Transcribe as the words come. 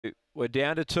We're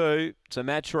down to 2. It's a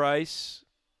match race,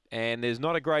 and there's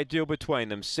not a great deal between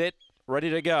them. Set, ready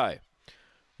to go.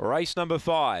 Race number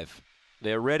 5.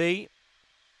 They're ready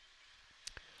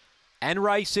and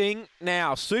racing.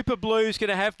 Now, Super Blue's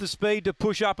going to have the speed to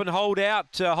push up and hold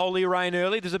out Holy Rain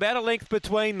early. There's about a length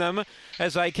between them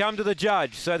as they come to the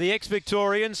judge. So the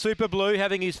ex-Victorian, Super Blue,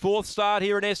 having his 4th start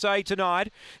here in SA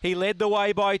tonight. He led the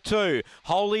way by 2.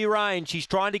 Holy Rain, she's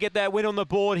trying to get that win on the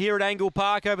board here at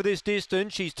Angle-Park over this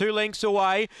distance. She's 2 lengths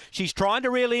away. She's trying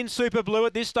to reel in Super Blue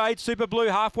at this stage. Super Blue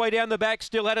halfway down the back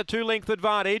still had a 2-length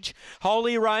advantage.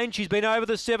 Holy Rain, she's been over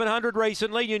the 700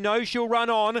 recently. You know she'll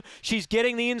run on. She's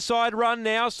getting the inside run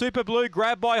now. Super Blue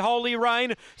grabbed by Holy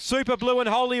Rain. Super Blue and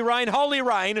Holy Rain. Holy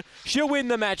Rain, she'll win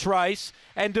the match race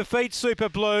and defeat Super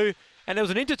Blue. And it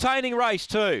was an entertaining race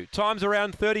too. Times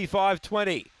around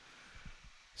 35:20.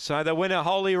 So the winner,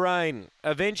 Holy Rain,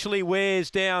 eventually wears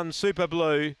down Super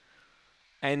Blue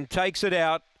and takes it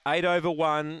out. 8 over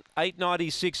 1,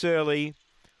 8.96 early,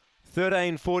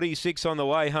 13.46 on the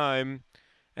way home.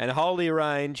 And Holy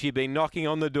Rain, she'd been knocking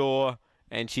on the door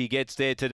and she gets there today.